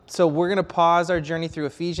So we're going to pause our journey through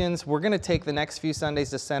Ephesians. We're going to take the next few Sundays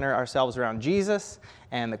to center ourselves around Jesus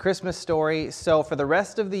and the Christmas story. So for the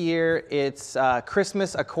rest of the year, it's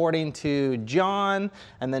Christmas according to John,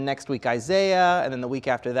 and then next week Isaiah, and then the week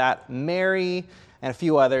after that, Mary, and a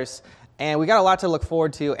few others. And we got a lot to look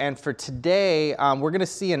forward to, and for today, we're going to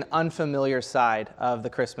see an unfamiliar side of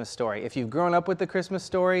the Christmas story. If you've grown up with the Christmas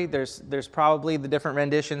story, there's probably the different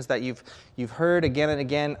renditions that you've heard again and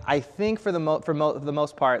again. I think for the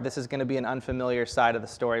most part, this is going to be an unfamiliar side of the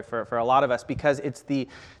story for a lot of us, because it's the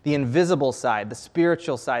invisible side, the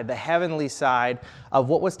spiritual side, the heavenly side of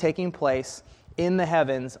what was taking place in the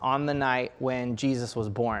heavens on the night when Jesus was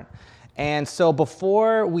born. And so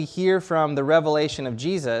before we hear from the revelation of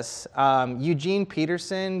Jesus, Eugene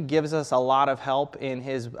Peterson gives us a lot of help in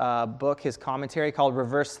his book, his commentary called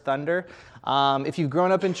Reverse Thunder. If you've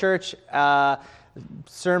grown up in church,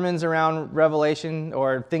 sermons around Revelation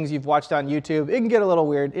or things you've watched on YouTube, it can get a little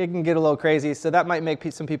weird, it can get a little crazy, so that might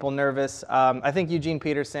make some people nervous. I think Eugene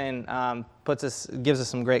Peterson gives us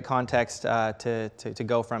some great context to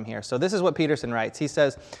go from here. So this is what Peterson writes. He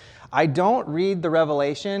says, I don't read the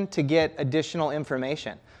Revelation to get additional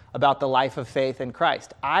information about the life of faith in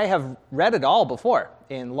Christ. I have read it all before,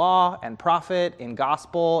 in law and prophet, in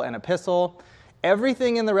gospel and epistle.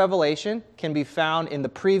 Everything in the Revelation can be found in the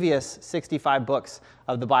previous 65 books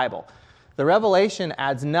of the Bible. The Revelation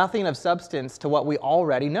adds nothing of substance to what we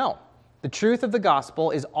already know. The truth of the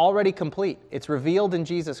gospel is already complete. It's revealed in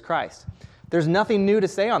Jesus Christ. There's nothing new to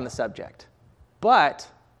say on the subject. But,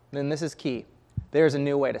 and this is key, there's a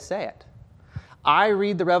new way to say it. I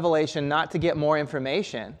read the Revelation not to get more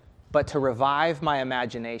information, but to revive my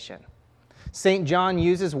imagination. St. John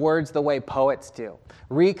uses words the way poets do,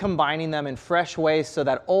 recombining them in fresh ways so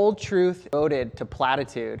that old truth is devoted to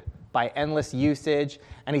platitude by endless usage,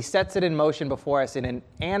 and he sets it in motion before us in an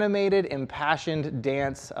animated, impassioned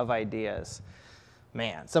dance of ideas.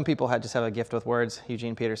 Man, some people just have a gift with words.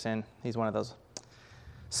 Eugene Peterson, he's one of those.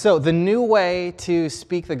 So the new way to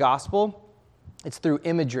speak the gospel, it's through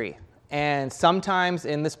imagery. And sometimes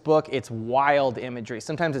in this book, it's wild imagery.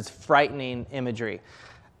 Sometimes it's frightening imagery.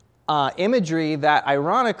 Imagery that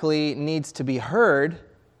ironically needs to be heard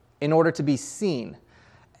in order to be seen,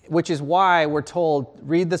 which is why we're told,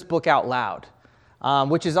 read this book out loud.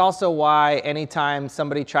 Which is also why anytime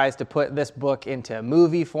somebody tries to put this book into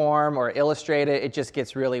movie form or illustrate it, it just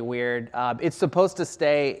gets really weird. It's supposed to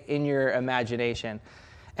stay in your imagination.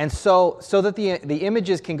 And so that the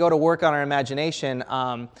images can go to work on our imagination,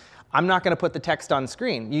 I'm not going to put the text on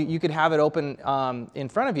screen. You could have it open in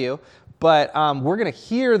front of you, but we're going to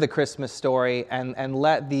hear the Christmas story and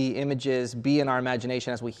let the images be in our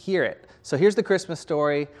imagination as we hear it. So here's the Christmas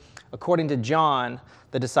story according to John,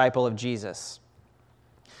 the disciple of Jesus.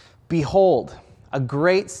 Behold, a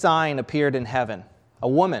great sign appeared in heaven, a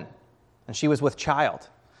woman, and she was with child.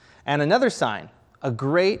 And another sign, a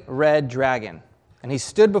great red dragon. And he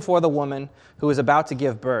stood before the woman who was about to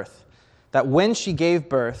give birth, that when she gave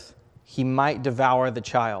birth, he might devour the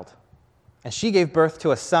child. And she gave birth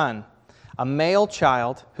to a son, a male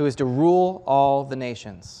child, who is to rule all the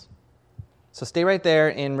nations. So stay right there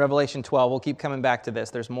in Revelation 12. We'll keep coming back to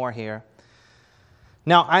this. There's more here.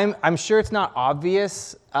 Now, I'm sure it's not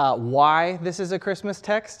obvious why this is a Christmas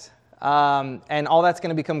text, and all that's going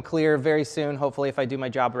to become clear very soon, hopefully, if I do my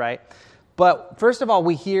job right. But first of all,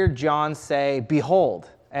 we hear John say, behold,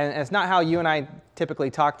 and it's not how you and I typically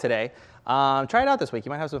talk today. Try it out this week. You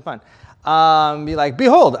might have some fun. Be like,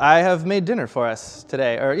 behold, I have made dinner for us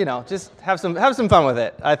today, or just have some fun with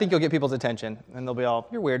it. I think you'll get people's attention, and they'll be all,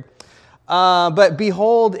 you're weird. But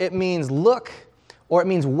behold, it means look, or it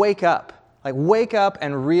means wake up. Like wake up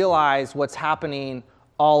and realize what's happening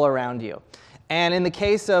all around you. And in the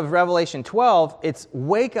case of Revelation 12, it's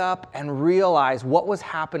wake up and realize what was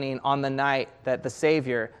happening on the night that the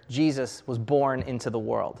Savior, Jesus, was born into the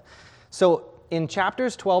world. So in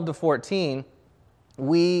chapters 12 to 14,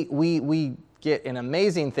 we get an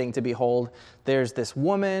amazing thing to behold. There's this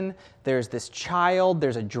woman, there's this child,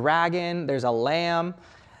 there's a dragon, there's a lamb.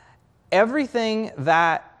 Everything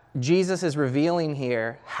that Jesus is revealing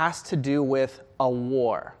here has to do with a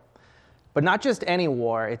war. But not just any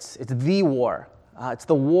war, it's the war. It's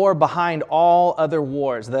the war behind all other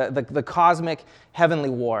wars, the cosmic heavenly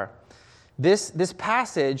war. This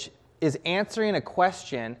passage is answering a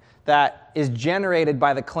question that is generated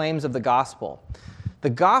by the claims of the gospel. The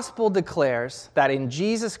gospel declares that in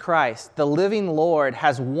Jesus Christ, the living Lord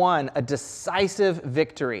has won a decisive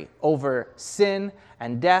victory over sin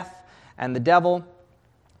and death and the devil.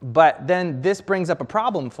 But then this brings up a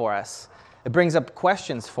problem for us. It brings up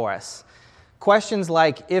questions for us. questions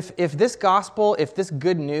like, if this gospel, if this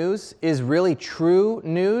good news is really true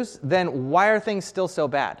news, then why are things still so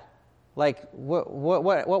bad? Like, what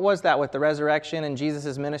was that with the resurrection and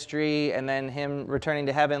Jesus' ministry and then him returning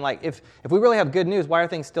to heaven? Like, if we really have good news, why are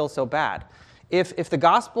things still so bad? If the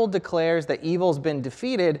gospel declares that evil's been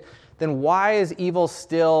defeated, then why is evil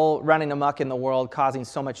still running amok in the world, causing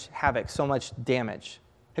so much havoc, so much damage?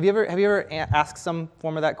 Have you ever asked some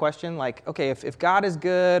form of that question? Like, okay, if God is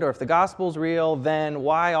good or if the gospel's real, then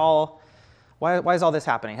why is all this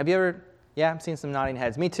happening? Have you ever? Yeah, I'm seeing some nodding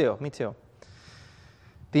heads. Me too.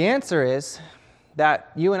 The answer is that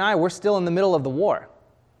you and I, we're still in the middle of the war.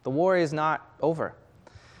 The war is not over.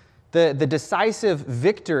 The decisive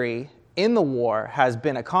victory in the war has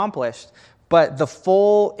been accomplished, but the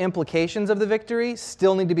full implications of the victory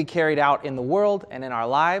still need to be carried out in the world and in our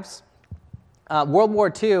lives. World War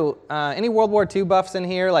II, any World War II buffs in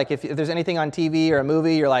here? Like if there's anything on TV or a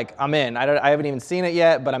movie, you're like, I'm in. I haven't even seen it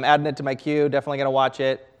yet, but I'm adding it to my queue. Definitely going to watch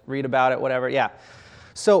it, read about it, whatever. Yeah.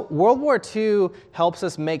 So World War II helps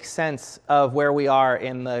us make sense of where we are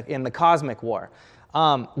in the cosmic war.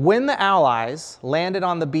 When the Allies landed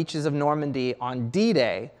on the beaches of Normandy on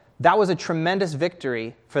D-Day, that was a tremendous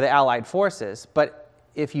victory for the Allied forces. But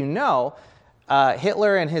if you know,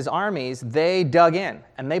 Hitler and his armies, they dug in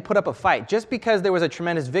and they put up a fight. Just because there was a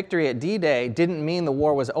tremendous victory at D-Day didn't mean the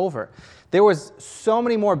war was over. There was so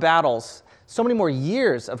many more battles, so many more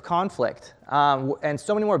years of conflict, and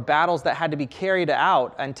so many more battles that had to be carried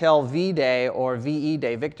out until V-Day or VE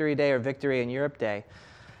Day, Victory Day or Victory in Europe Day.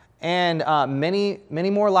 And many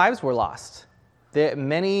more lives were lost.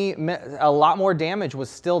 A lot more damage was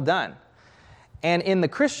still done. And in the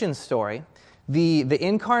Christian story, the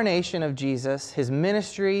incarnation of Jesus, his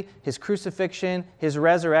ministry, his crucifixion, his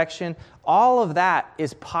resurrection, all of that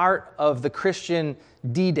is part of the Christian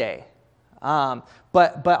D-Day.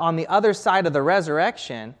 But on the other side of the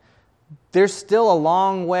resurrection, there's still a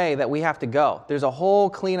long way that we have to go. There's a whole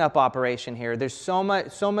cleanup operation here. There's so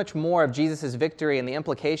much more of Jesus' victory and the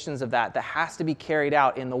implications of that has to be carried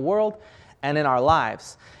out in the world and in our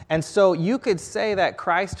lives. And so you could say that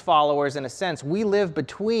Christ followers, in a sense, we live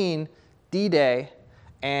between D-Day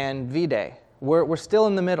and V-Day. We're still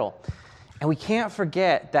in the middle. And we can't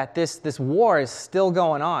forget that this war is still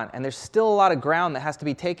going on, and there's still a lot of ground that has to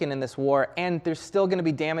be taken in this war, and there's still going to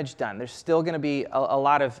be damage done. There's still going to be a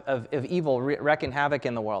lot of evil wreaking havoc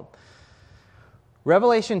in the world.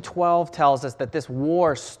 Revelation 12 tells us that this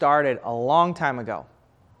war started a long time ago.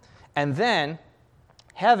 And then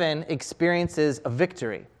heaven experiences a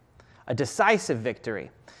victory, a decisive victory.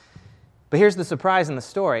 But here's the surprise in the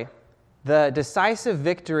story. The decisive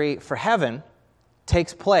victory for heaven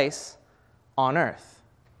takes place on earth.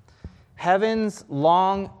 Heaven's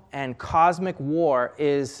long and cosmic war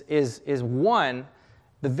is won.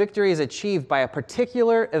 The victory is achieved by a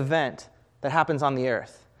particular event that happens on the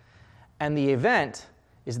earth. And the event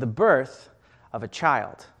is the birth of a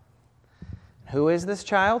child. Who is this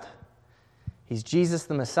child? He's Jesus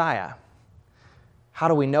the Messiah. How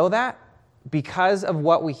do we know that? Because of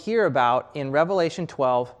what we hear about in Revelation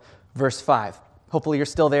 12, verse 5. Hopefully you're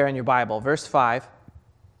still there in your Bible. Verse 5.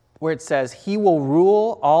 Where it says, he will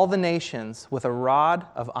rule all the nations with a rod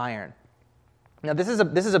of iron. Now, this is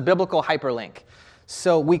a biblical hyperlink.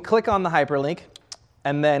 So we click on the hyperlink,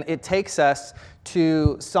 and then it takes us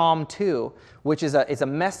to Psalm 2, which is a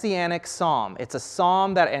messianic psalm. It's a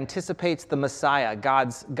psalm that anticipates the Messiah,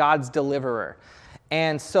 God's deliverer.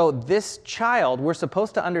 And so this child, we're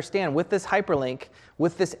supposed to understand with this hyperlink,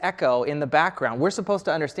 with this echo in the background, we're supposed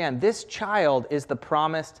to understand this child is the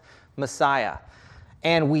promised Messiah.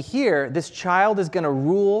 And we hear this child is going to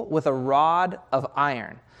rule with a rod of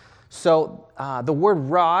iron. So the word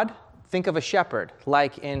rod, think of a shepherd,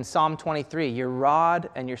 like in Psalm 23, your rod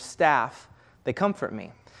and your staff, they comfort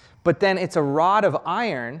me. But then it's a rod of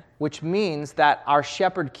iron, which means that our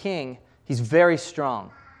shepherd king, he's very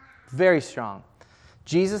strong, very strong.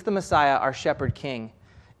 Jesus the Messiah, our shepherd king,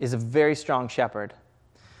 is a very strong shepherd.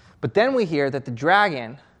 But then we hear that the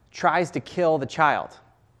dragon tries to kill the child.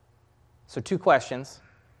 So 2 questions.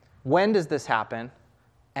 When does this happen,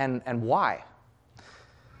 and why?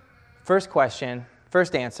 First question,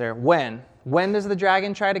 first answer, when? When does the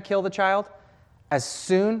dragon try to kill the child? As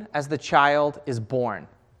soon as the child is born.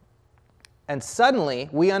 And suddenly,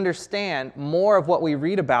 we understand more of what we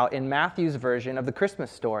read about in Matthew's version of the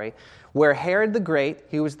Christmas story, where Herod the Great,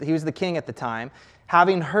 he was the king at the time,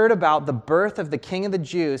 having heard about the birth of the King of the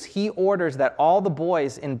Jews, he orders that all the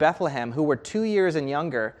boys in Bethlehem who were 2 years and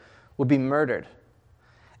younger would be murdered.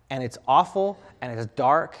 And it's awful, and it's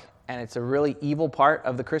dark, and it's a really evil part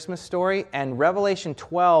of the Christmas story. And Revelation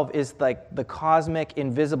 12 is like the cosmic,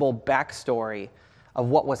 invisible backstory of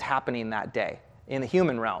what was happening that day in the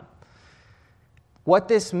human realm. What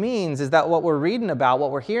this means is that what we're reading about,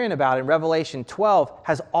 what we're hearing about in Revelation 12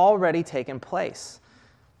 has already taken place.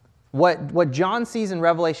 What John sees in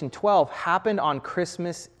Revelation 12 happened on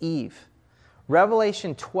Christmas Eve.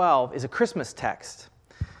 Revelation 12 is a Christmas text.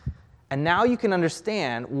 And now you can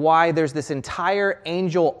understand why there's this entire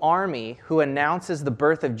angel army who announces the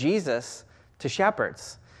birth of Jesus to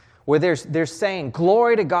shepherds, where they're saying,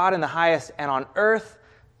 "Glory to God in the highest, and on earth,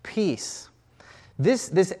 peace."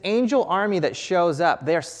 This angel army that shows up,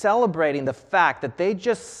 they're celebrating the fact that they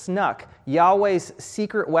just snuck Yahweh's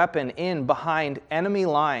secret weapon in behind enemy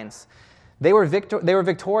lines. They were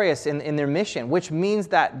victorious in their mission, which means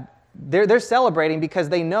that they're celebrating because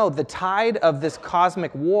they know the tide of this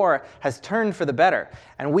cosmic war has turned for the better,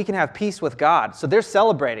 and we can have peace with God. So they're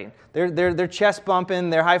celebrating. They're chest bumping,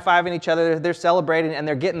 they're high-fiving each other, they're celebrating, and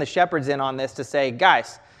they're getting the shepherds in on this to say,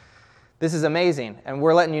 "Guys, this is amazing, and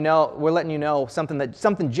we're letting you know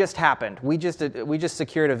something just happened. We just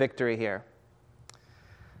secured a victory here."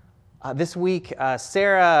 This week,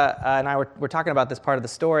 Sarah and I were talking about this part of the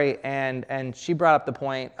story, and she brought up the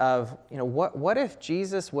point of, what if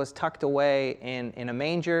Jesus was tucked away in a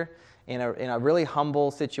manger, in a really humble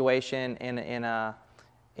situation, in an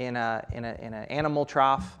animal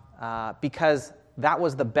trough, because that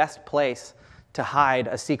was the best place to hide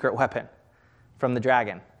a secret weapon from the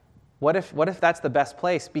dragon. What if that's the best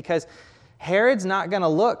place? Because Herod's not going to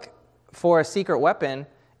look for a secret weapon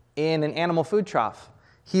in an animal food trough.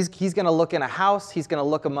 He's going to look in a house. He's going to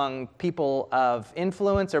look among people of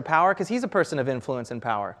influence or power, because he's a person of influence and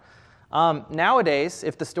power. Nowadays,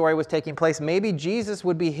 if the story was taking place, maybe Jesus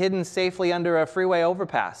would be hidden safely under a freeway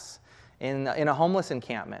overpass in a homeless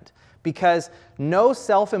encampment, because no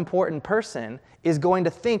self-important person is going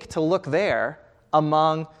to think to look there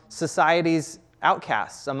among society's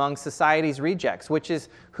outcasts, among society's rejects, which is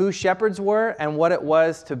who shepherds were and what it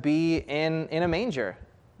was to be in a manger.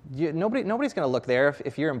 Nobody's going to look there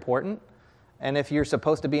if you're important and if you're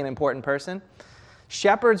supposed to be an important person.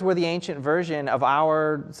 Shepherds were the ancient version of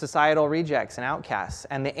our societal rejects and outcasts,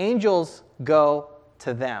 and the angels go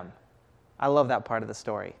to them. I love that part of the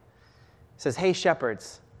story. It says, "Hey,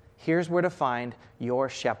 shepherds, here's where to find your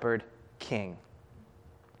shepherd king."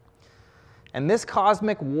 And this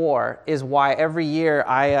cosmic war is why every year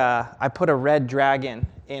I put a red dragon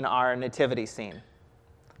in our nativity scene.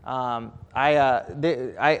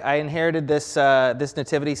 I inherited this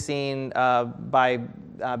nativity scene by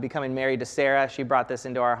becoming married to Sarah. She brought this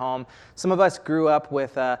into our home. Some of us grew up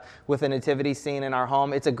with a nativity scene in our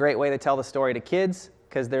home. It's a great way to tell the story to kids,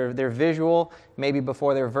 because they're visual, maybe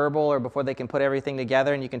before they're verbal or before they can put everything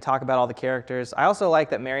together, and you can talk about all the characters. I also like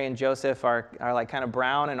that Mary and Joseph are like kind of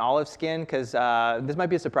brown and olive skin, because this might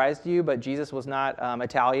be a surprise to you, but Jesus was not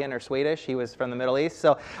Italian or Swedish. He was from the Middle East.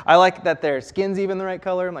 So I like that their skin's even the right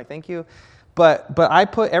color. I'm like, thank you. But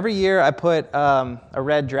every year I put a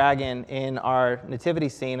red dragon in our nativity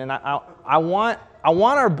scene, and I want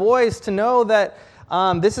our boys to know that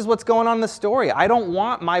this is what's going on in the story. I don't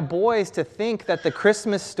want my boys to think that the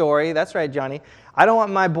Christmas story, that's right, Johnny, I don't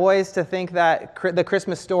want my boys to think that the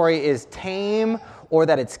Christmas story is tame, or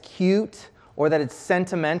that it's cute, or that it's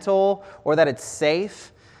sentimental, or that it's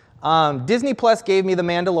safe. Disney Plus gave me The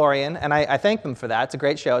Mandalorian, and I thank them for that. It's a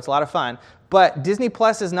great show. It's a lot of fun. But Disney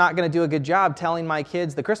Plus is not going to do a good job telling my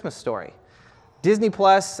kids the Christmas story. Disney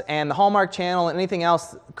Plus and the Hallmark Channel and anything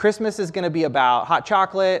else, Christmas is going to be about hot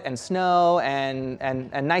chocolate and snow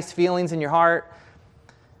and nice feelings in your heart.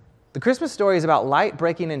 The Christmas story is about light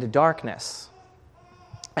breaking into darkness.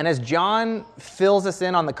 And as John fills us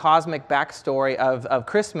in on the cosmic backstory of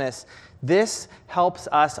Christmas, this helps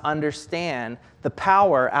us understand the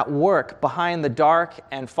power at work behind the dark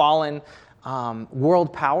and fallen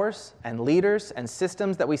world powers and leaders and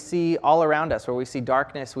systems that we see all around us, where we see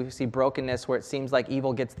darkness, we see brokenness, where it seems like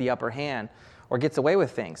evil gets the upper hand or gets away with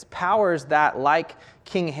things. Powers that, like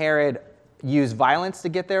King Herod, use violence to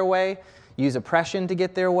get their way, use oppression to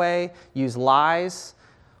get their way, use lies,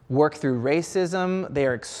 work through racism, they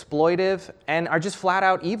are exploitive, and are just flat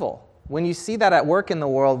out evil. When you see that at work in the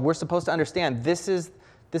world, we're supposed to understand this is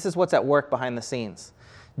what's at work behind the scenes.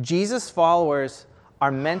 Jesus' followers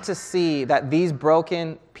are meant to see that these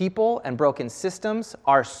broken people and broken systems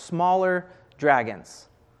are smaller dragons.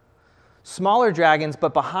 Smaller dragons,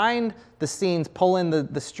 but behind the scenes, pulling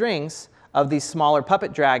the strings of these smaller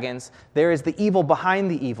puppet dragons, there is the evil behind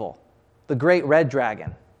the evil, the great red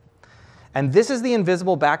dragon. And this is the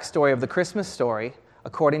invisible backstory of the Christmas story,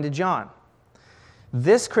 according to John.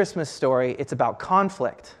 This Christmas story, it's about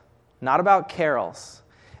conflict. not about carols.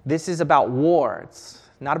 This is about war. It's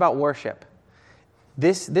not about worship.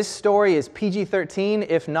 This story is PG-13,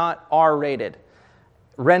 if not R-rated,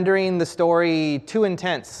 rendering the story too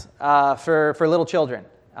intense for little children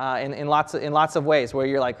in lots of ways, where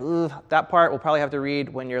you're like, ooh, that part we'll probably have to read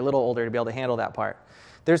when you're a little older to be able to handle that part.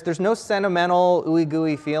 There's no sentimental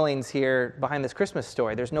ooey-gooey feelings here behind this Christmas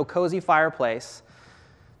story. There's no cozy fireplace.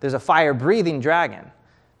 There's a fire-breathing dragon.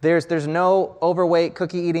 There's no overweight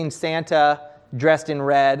cookie-eating Santa dressed in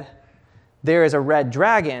red. There is a red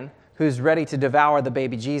dragon who's ready to devour the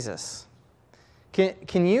baby Jesus.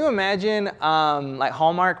 Can you imagine like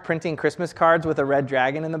Hallmark printing Christmas cards with a red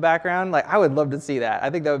dragon in the background? Like, I would love to see that. I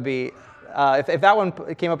think that would be, if that one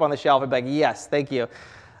came up on the shelf, I'd be like, yes, thank you.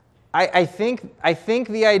 I think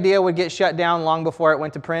the idea would get shut down long before it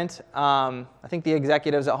went to print. I think the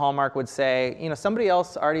executives at Hallmark would say, somebody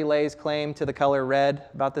else already lays claim to the color red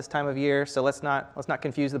about this time of year, so let's not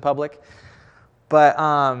confuse the public. But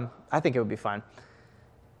I think it would be fun.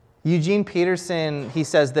 Eugene Peterson, he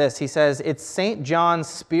says this. He says, it's St. John's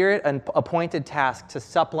spirit-appointed task to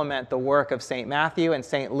supplement the work of St. Matthew and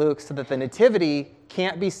St. Luke so that the Nativity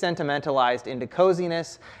can't be sentimentalized into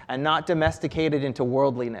coziness and not domesticated into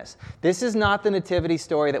worldliness. This is not the Nativity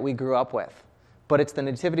story that we grew up with, but it's the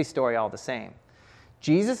Nativity story all the same.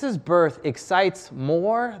 Jesus' birth excites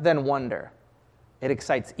more than wonder. It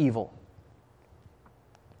excites evil.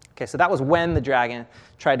 Okay, so that was when the dragon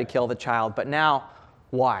tried to kill the child, but now,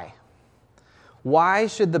 why? Why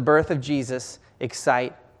should the birth of Jesus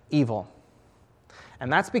excite evil?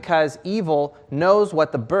 And that's because evil knows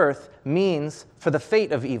what the birth means for the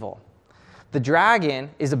fate of evil. The dragon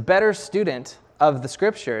is a better student of the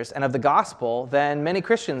scriptures and of the gospel than many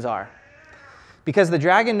Christians are. Because the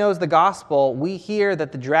dragon knows the gospel, we hear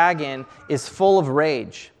that the dragon is full of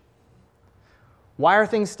rage. Why are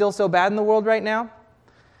things still so bad in the world right now?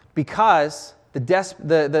 Because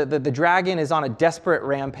the dragon is on a desperate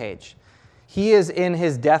rampage. He is in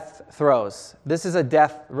his death throes. This is a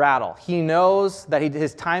death rattle. He knows that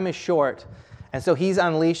his time is short, and so he's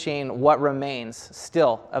unleashing what remains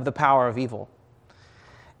still of the power of evil.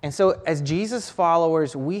 And so as Jesus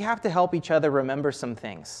followers, we have to help each other remember some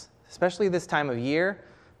things, especially this time of year,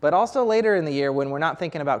 but also later in the year when we're not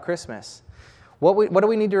thinking about Christmas. What do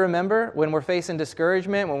we need to remember when we're facing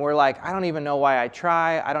discouragement, when we're like, I don't even know why I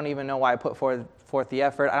try, I don't even know why I put forth the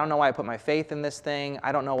effort, I don't know why I put my faith in this thing,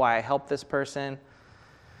 I don't know why I help this person.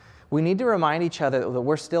 We need to remind each other that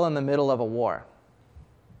we're still in the middle of a war.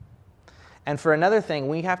 And for another thing,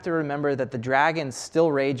 we have to remember that the dragon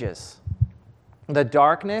still rages. The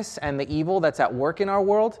darkness and the evil that's at work in our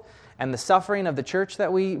world and the suffering of the church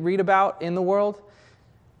that we read about in the world,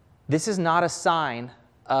 this is not a sign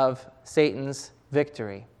of Satan's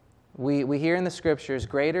victory. We hear in the scriptures,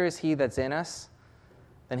 greater is he that's in us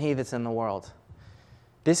than he that's in the world.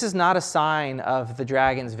 This is not a sign of the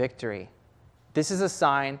dragon's victory. This is a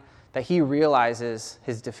sign that he realizes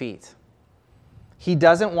his defeat. He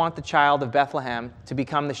doesn't want the child of Bethlehem to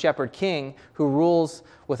become the shepherd king who rules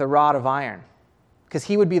with a rod of iron, because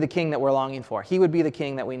he would be the king that we're longing for. He would be the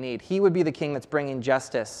king that we need. He would be the king that's bringing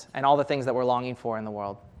justice and all the things that we're longing for in the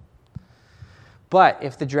world. But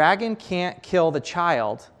if the dragon can't kill the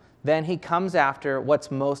child, then he comes after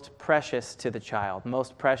what's most precious to the child,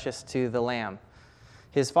 most precious to the lamb,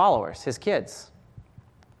 his followers, his kids.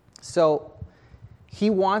 So he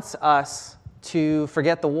wants us to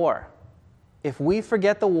forget the war. If we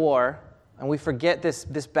forget the war and we forget this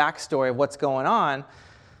backstory of what's going on,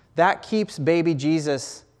 that keeps baby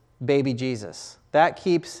Jesus. That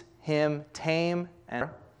keeps him tame.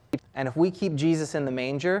 And if we keep Jesus in the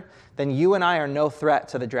manger, then you and I are no threat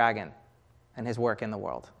to the dragon and his work in the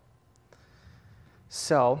world.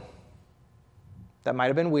 So, that might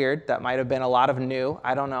have been weird. That might have been a lot of new.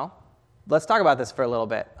 I don't know. Let's talk about this for a little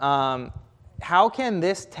bit. How can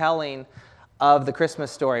this telling of the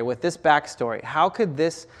Christmas story, with this backstory, how could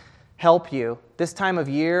this help you this time of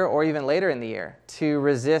year or even later in the year to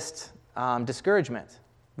resist discouragement,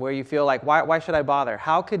 where you feel like, why should I bother?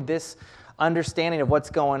 How could this understanding of what's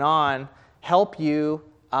going on help you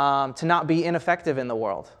to not be ineffective in the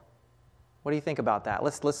world? What do you think about that?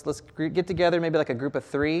 Let's get together, maybe like a group of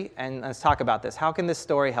 3, and let's talk about this. How can this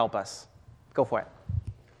story help us? Go for it.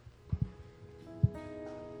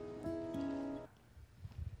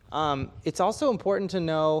 It's also important to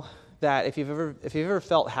know that if you've ever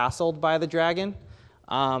felt hassled by the dragon,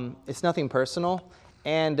 it's nothing personal,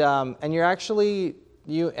 and you're actually,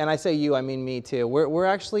 and I say you, I mean me too. We're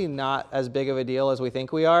actually not as big of a deal as we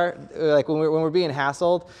think we are. Like when we're being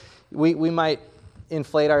hassled, we might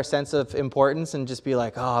inflate our sense of importance and just be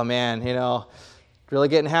like, oh man, really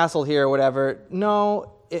getting hassled here or whatever.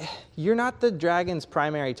 No, you're not the dragon's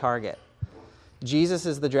primary target. Jesus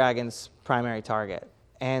is the dragon's primary target.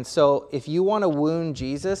 And so if you want to wound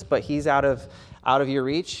Jesus, but he's out of your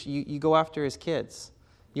reach, you go after his kids.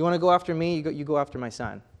 You want to go after me, you go after my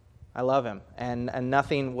son. I love him, and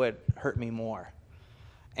nothing would hurt me more.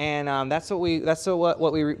 And that's what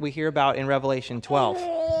we hear about in Revelation 12.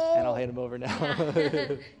 And I'll hand him over now.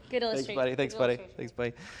 Good illustration. Thanks,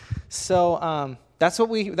 buddy. So that's what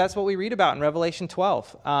we read about in Revelation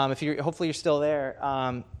 12. Hopefully you're still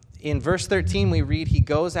there. In verse 13, we read, he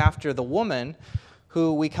goes after the woman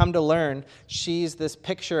who we come to learn she's this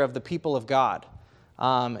picture of the people of God.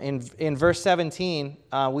 In verse 17,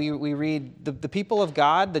 we read the people of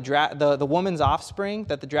God, the woman's offspring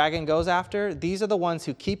that the dragon goes after, these are the ones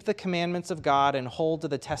who keep the commandments of God and hold to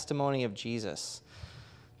the testimony of Jesus.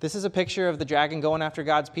 This is a picture of the dragon going after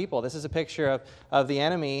God's people. This is a picture of the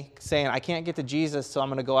enemy saying, I can't get to Jesus, so I'm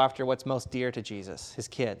going to go after what's most dear to Jesus, his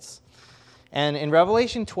kids. And in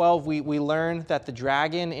Revelation 12, we learn that the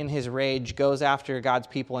dragon in his rage goes after God's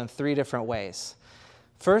people in 3 different ways.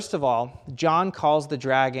 First of all, John calls the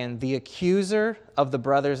dragon the accuser of the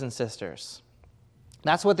brothers and sisters.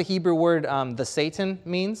 That's what the Hebrew word the Satan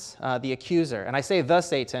means, the accuser. And I say the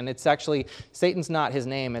Satan, it's actually, Satan's not his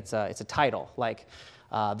name, it's a title, like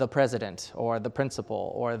the president or the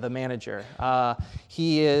principal or the manager.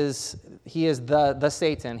 He is the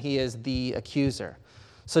Satan, he is the accuser.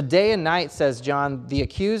 So day and night, says John, the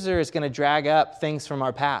accuser is going to drag up things from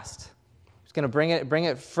our past. He's going to bring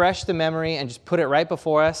it fresh to memory and just put it right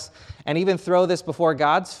before us and even throw this before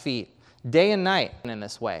God's feet day and night in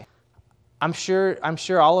this way. I'm sure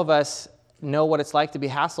all of us know what it's like to be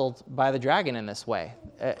hassled by the dragon in this way.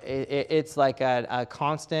 It's like a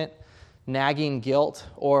constant nagging guilt,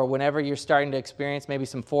 or whenever you're starting to experience maybe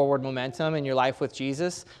some forward momentum in your life with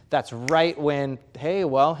Jesus, that's right when, hey,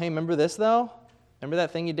 remember this though? Remember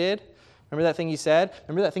that thing you did? Remember that thing you said?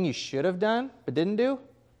 Remember that thing you should have done but didn't do?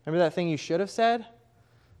 Remember that thing you should have said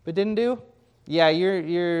but didn't do? Yeah,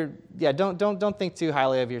 don't think too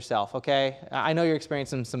highly of yourself, okay? I know you're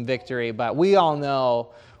experiencing some victory, but we all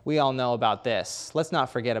know about this. Let's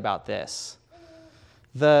not forget about this.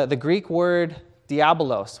 The Greek word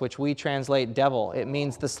diabolos, which we translate devil, it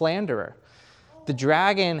means the slanderer. The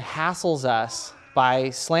dragon hassles us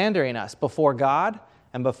by slandering us before God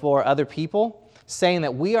and before other people, saying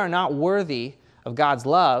that we are not worthy of God's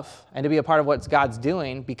love and to be a part of what God's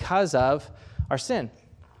doing because of our sin.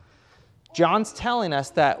 John's telling us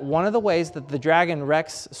that one of the ways that the dragon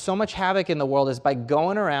wreaks so much havoc in the world is by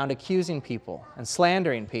going around accusing people and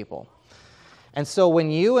slandering people. And so when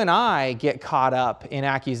you and I get caught up in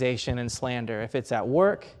accusation and slander, if it's at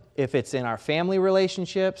work, if it's in our family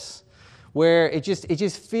relationships, where it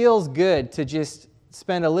just feels good to just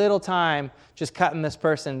spend a little time just cutting this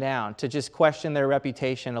person down, to just question their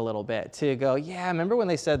reputation a little bit, to go, yeah, remember when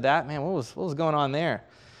they said that? Man, what was going on there?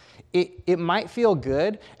 It might feel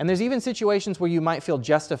good, and there's even situations where you might feel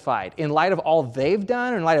justified. In light of all they've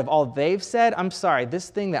done, or in light of all they've said, I'm sorry, this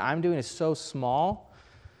thing that I'm doing is so small,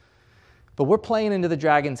 but we're playing into the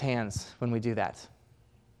dragon's hands when we do that.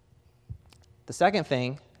 The second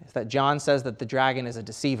thing is that John says that the dragon is a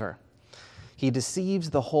deceiver. He deceives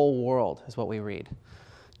the whole world, is what we read.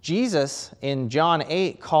 Jesus, in John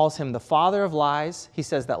 8, calls him the father of lies. He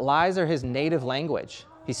says that lies are his native language.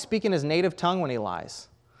 He's speaking his native tongue when he lies.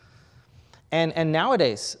 And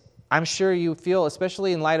nowadays, I'm sure you feel,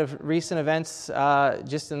 especially in light of recent events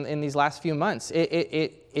just in these last few months,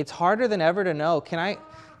 it's harder than ever to know,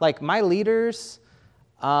 my leaders,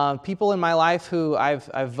 people in my life who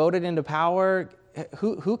I've voted into power,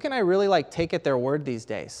 who can I really take at their word these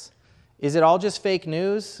days? Is it all just fake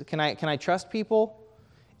news? Can I trust people?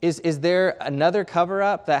 Is there another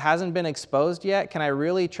cover-up that hasn't been exposed yet? Can I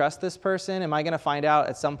really trust this person? Am I going to find out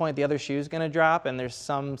at some point the other shoe's going to drop and there's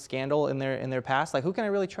some scandal in their past? Who can I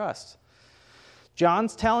really trust?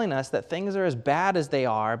 John's telling us that things are as bad as they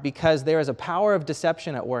are because there is a power of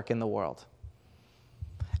deception at work in the world.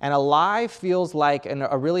 And a lie feels like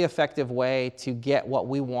a really effective way to get what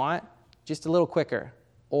we want just a little quicker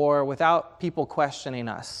or without people questioning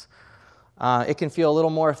us. It can feel a little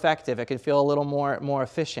more effective. It can feel a little more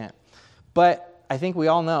efficient. But I think we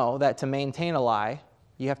all know that to maintain a lie,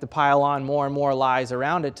 you have to pile on more and more lies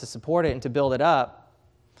around it to support it and to build it up.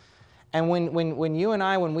 And when you and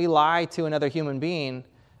I, when we lie to another human being,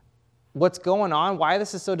 what's going on, why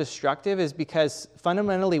this is so destructive is because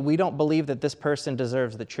fundamentally we don't believe that this person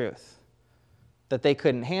deserves the truth, that they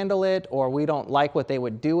couldn't handle it, or we don't like what they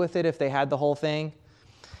would do with it if they had the whole thing.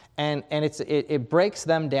 And it breaks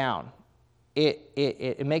them down.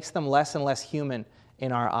 It makes them less and less human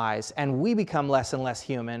in our eyes, and we become less and less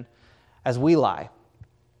human as we lie.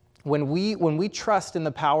 When we trust in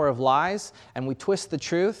the power of lies and we twist the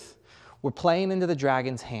truth, we're playing into the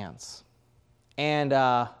dragon's hands. And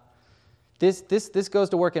this goes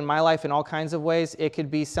to work in my life in all kinds of ways. It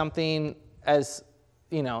could be something as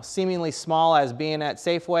seemingly small as being at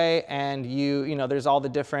Safeway, and there's all the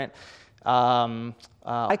different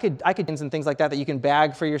I could and things like that you can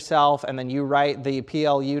bag for yourself, and then you write the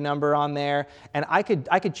PLU number on there, and I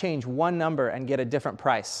could change one number and get a different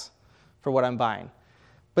price for what I'm buying.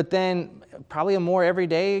 But then probably a more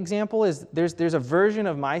everyday example is there's a version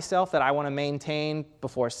of myself that I want to maintain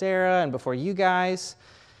before Sarah and before you guys.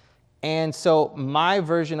 And so my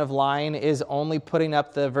version of lying is only putting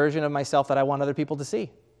up the version of myself that I want other people to see.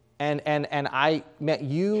 And I met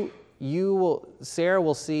Sarah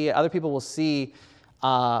will see, other people will see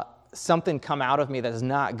something come out of me that is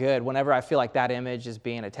not good whenever I feel like that image is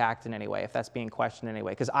being attacked in any way, if that's being questioned in any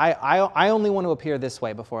way. Because I only want to appear this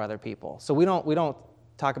way before other people. So we don't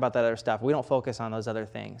talk about that other stuff. We don't focus on those other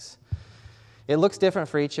things. It looks different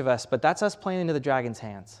for each of us, but that's us playing into the dragon's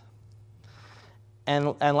hands.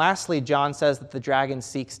 And lastly, John says that the dragon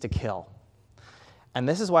seeks to kill. And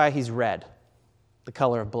this is why he's red, the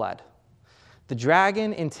color of blood. The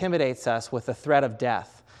dragon intimidates us with the threat of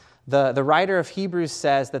death. The writer of Hebrews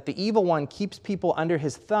says that the evil one keeps people under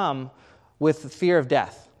his thumb with the fear of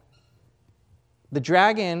death. The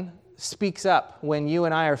dragon speaks up when you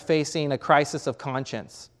and I are facing a crisis of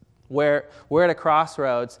conscience, where we're at a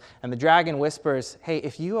crossroads and the dragon whispers, hey,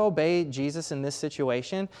 if you obey Jesus in this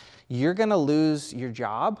situation, you're going to lose your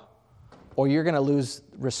job, or you're going to lose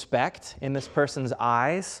respect in this person's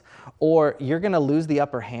eyes, or you're going to lose the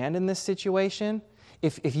upper hand in this situation.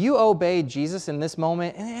 If you obey Jesus in this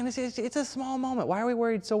moment, and it's a small moment, why are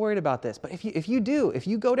we so worried about this? But if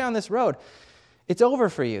you go down this road, it's over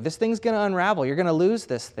for you. This thing's going to unravel. You're going to lose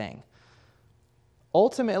this thing.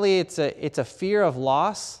 Ultimately, it's a fear of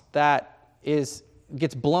loss that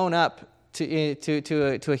gets blown up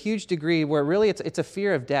to a huge degree, where really it's a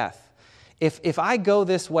fear of death. If I go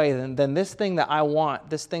this way, then this thing that I want,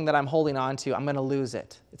 this thing that I'm holding on to, I'm going to lose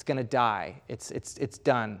it. It's going to die. It's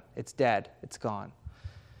done. It's dead. It's gone.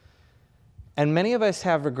 And many of us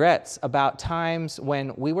have regrets about times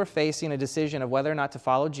when we were facing a decision of whether or not to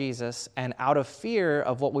follow Jesus, and out of fear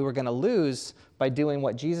of what we were going to lose by doing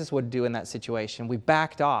what Jesus would do in that situation, we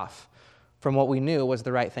backed off from what we knew was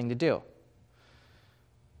the right thing to do.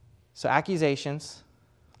 So accusations,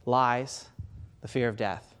 lies, the fear of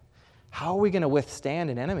death. How are we going to withstand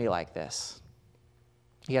an enemy like this?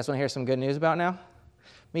 You guys want to hear some good news about now?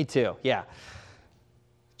 Me too, yeah.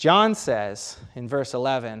 John says in verse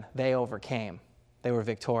 11, they overcame. They were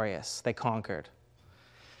victorious. They conquered.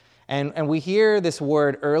 And we hear this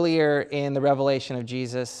word earlier in the revelation of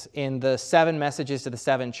Jesus in the 7 messages to the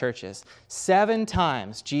 7 churches. 7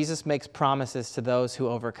 times Jesus makes promises to those who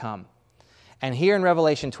overcome. And here in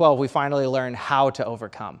Revelation 12, we finally learn how to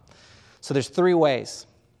overcome. So there's 3 ways.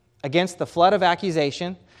 Against the flood of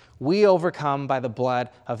accusation, we overcome by the blood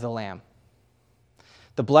of the Lamb.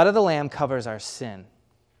 The blood of the Lamb covers our sin.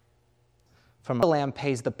 From the Lamb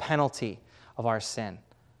pays the penalty of our sin.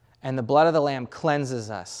 And the blood of the Lamb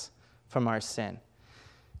cleanses us from our sin.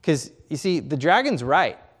 Because, you see, the dragon's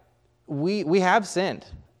right. We have sinned.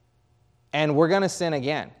 And we're going to sin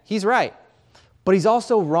again. He's right. But he's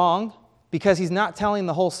also wrong because he's not telling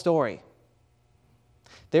the whole story.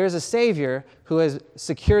 There is a Savior who has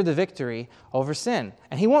secured the victory over sin.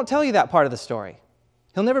 And he won't tell you that part of the story.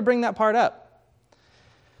 He'll never bring that part up.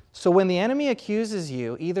 So when the enemy accuses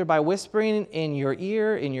you, either by whispering in your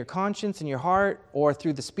ear, in your conscience, in your heart, or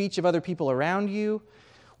through the speech of other people around you,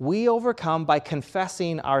 we overcome by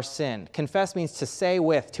confessing our sin. Confess means to say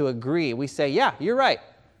with, to agree. We say, yeah, you're right.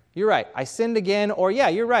 You're right. I sinned again, or yeah,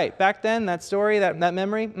 you're right. Back then, that story, that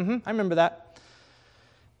memory, I remember that.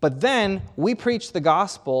 But then we preach the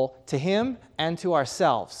gospel to him and to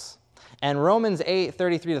ourselves. And Romans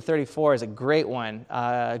 8:33-34 is a great one,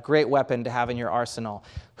 a great weapon to have in your arsenal.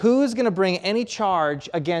 Who's going to bring any charge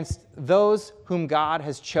against those whom God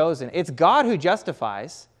has chosen? It's God who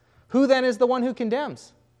justifies. Who then is the one who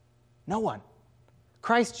condemns? No one.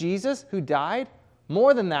 Christ Jesus, who died,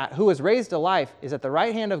 more than that, who was raised to life, is at the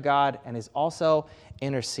right hand of God and is also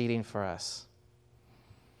interceding for us.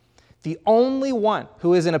 The only one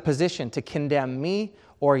who is in a position to condemn me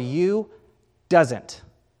or you doesn't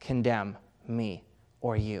condemn me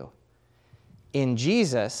or you. In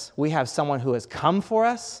Jesus, we have someone who has come for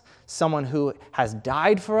us, someone who has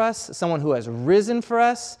died for us, someone who has risen for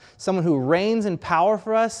us, someone who reigns in power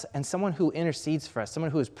for us, and someone who intercedes for us, someone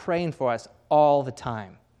who is praying for us all the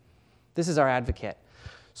time. This is our advocate.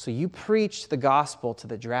 So you preach the gospel to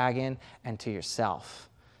the dragon and to yourself.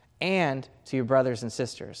 and to your brothers and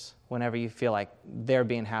sisters whenever you feel like they're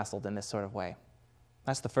being hassled in this sort of way.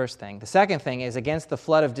 That's the first thing. The second thing is against the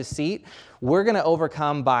flood of deceit, we're going to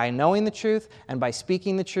overcome by knowing the truth and by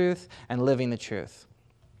speaking the truth and living the truth.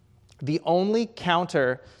 The only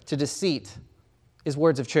counter to deceit is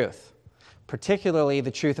words of truth, particularly the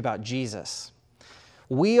truth about Jesus.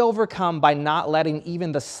 We overcome by not letting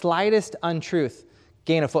even the slightest untruth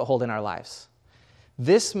gain a foothold in our lives.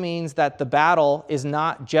 This means that the battle is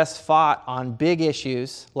not just fought on big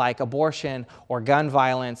issues like abortion or gun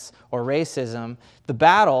violence or racism. The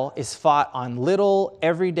battle is fought on little,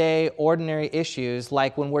 everyday, ordinary issues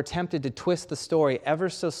like when we're tempted to twist the story ever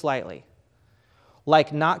so slightly.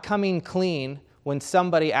 Like not coming clean when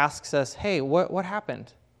somebody asks us, hey, what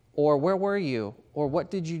happened? Or where were you? Or what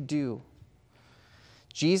did you do?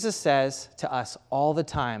 Jesus says to us all the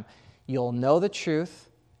time, you'll know the truth,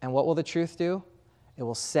 and what will the truth do? It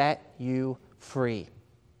will set you free.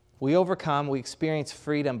 We overcome, we experience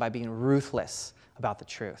freedom by being ruthless about the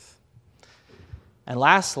truth. And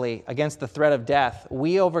lastly, against the threat of death,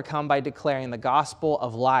 we overcome by declaring the gospel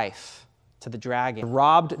of life to the dragon,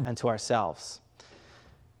 robbed and to ourselves.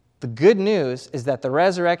 The good news is that the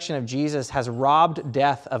resurrection of Jesus has robbed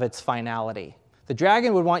death of its finality. The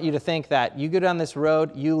dragon would want you to think that you go down this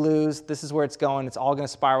road, you lose, this is where it's going, it's all going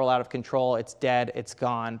to spiral out of control, it's dead, it's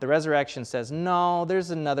gone. The resurrection says, no,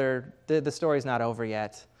 there's another, the story's not over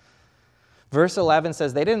yet. Verse 11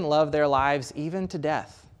 says they didn't love their lives even to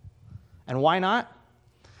death. And why not?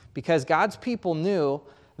 Because God's people knew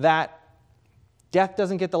that death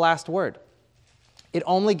doesn't get the last word. It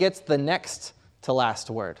only gets the next to last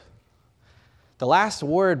word. The last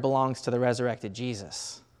word belongs to the resurrected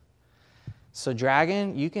Jesus. So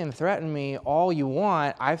dragon, you can threaten me all you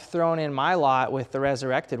want. I've thrown in my lot with the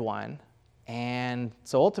resurrected one. And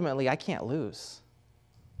so ultimately, I can't lose.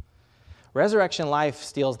 Resurrection life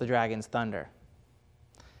steals the dragon's thunder.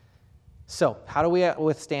 So how do we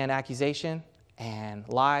withstand accusation and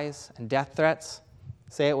lies and death threats?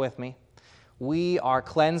 Say it with me. We are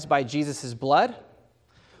cleansed by Jesus' blood.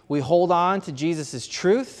 We hold on to Jesus'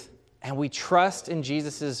 truth. And we trust in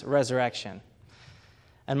Jesus' resurrection.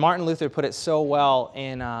 And Martin Luther put it so well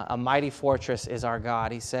in A Mighty Fortress is Our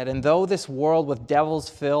God. He said, and though this world with devils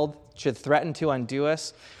filled should threaten to undo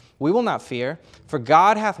us, we will not fear, for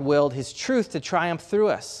God hath willed his truth to triumph through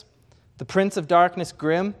us. The prince of darkness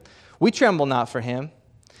grim, we tremble not for him.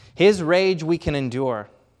 His rage we can endure,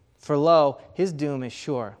 for lo, his doom is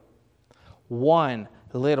sure. One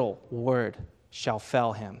little word shall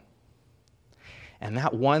fell him. And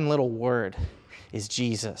that one little word is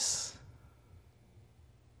Jesus.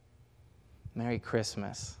 Merry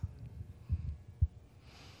Christmas.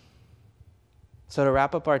 So to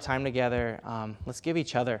wrap up our time together, let's give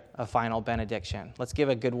each other a final benediction. Let's give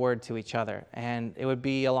a good word to each other. And it would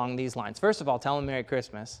be along these lines. First of all, tell them Merry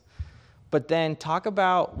Christmas. But then talk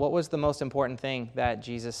about what was the most important thing that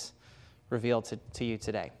Jesus revealed to you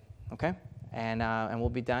today. Okay? And we'll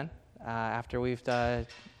be done after we've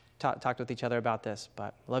talked with each other about this.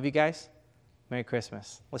 But love you guys. Merry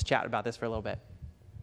Christmas. Let's chat about this for a little bit.